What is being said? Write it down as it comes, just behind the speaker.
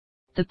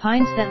The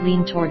pines that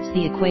lean towards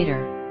the equator.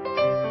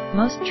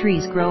 Most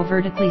trees grow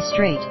vertically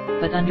straight,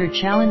 but under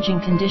challenging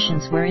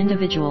conditions where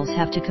individuals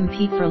have to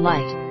compete for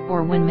light,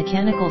 or when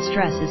mechanical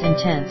stress is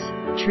intense,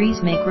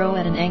 trees may grow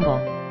at an angle.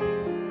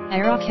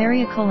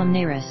 Araucaria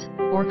columnaris,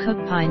 or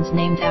Cook pines,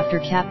 named after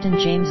Captain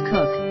James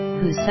Cook,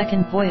 whose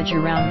second voyage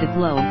around the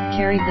globe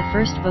carried the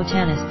first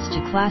botanists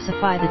to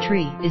classify the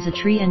tree, is a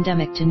tree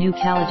endemic to New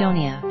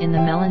Caledonia in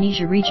the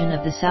Melanesia region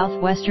of the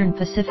southwestern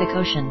Pacific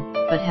Ocean,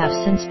 but have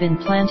since been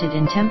planted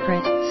in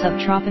temperate,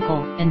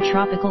 subtropical, and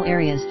tropical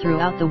areas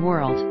throughout the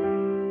world.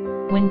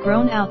 When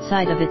grown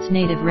outside of its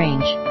native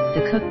range,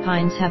 the Cook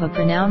pines have a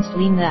pronounced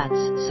lean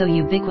that's so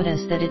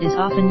ubiquitous that it is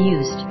often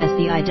used as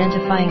the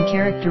identifying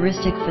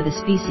characteristic for the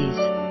species.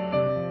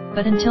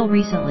 But until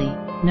recently,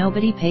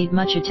 nobody paid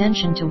much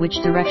attention to which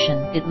direction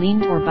it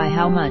leaned or by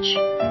how much.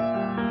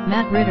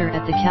 Matt Ritter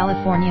at the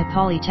California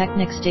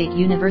Polytechnic State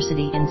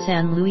University in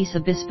San Luis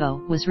Obispo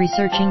was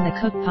researching the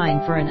Cook pine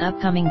for an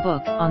upcoming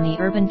book on the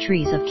urban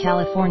trees of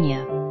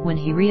California, when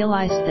he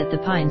realized that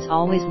the pines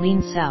always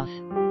lean south.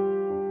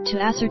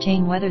 To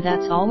ascertain whether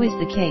that's always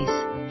the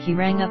case, he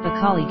rang up a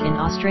colleague in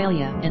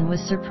Australia and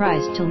was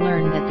surprised to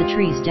learn that the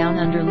trees down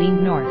under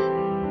leaned north.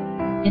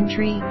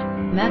 Intrigued,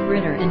 Matt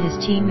Ritter and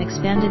his team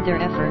expanded their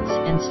efforts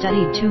and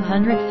studied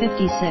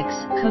 256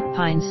 Cook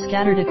pines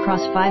scattered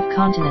across 5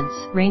 continents,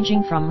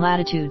 ranging from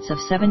latitudes of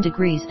 7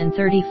 degrees and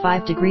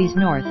 35 degrees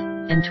north,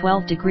 and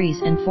 12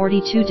 degrees and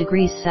 42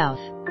 degrees south.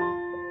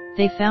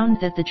 They found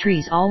that the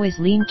trees always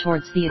lean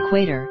towards the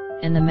equator,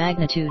 and the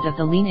magnitude of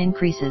the lean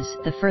increases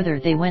the further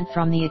they went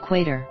from the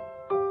equator.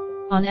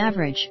 On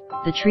average,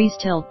 the trees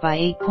tilt by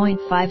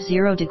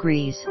 8.50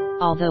 degrees,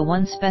 although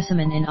one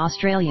specimen in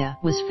Australia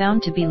was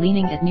found to be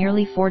leaning at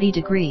nearly 40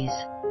 degrees.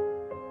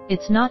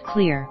 It's not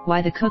clear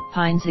why the Cook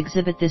pines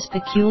exhibit this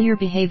peculiar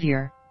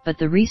behavior, but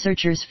the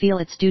researchers feel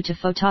it's due to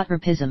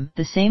phototropism,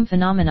 the same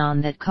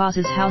phenomenon that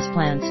causes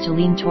houseplants to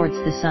lean towards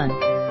the sun.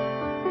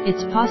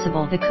 It's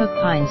possible the Cook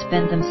pines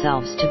bend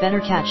themselves to better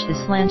catch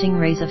the slanting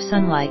rays of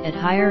sunlight at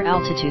higher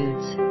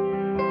altitudes.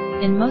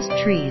 In most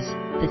trees,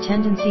 the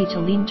tendency to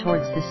lean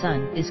towards the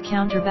sun is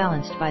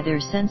counterbalanced by their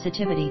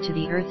sensitivity to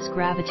the Earth's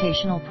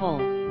gravitational pull,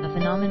 a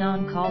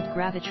phenomenon called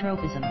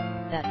gravitropism,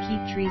 that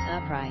keep trees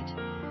upright.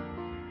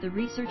 The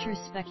researchers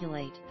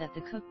speculate that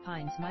the Cook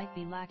pines might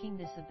be lacking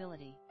this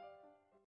ability.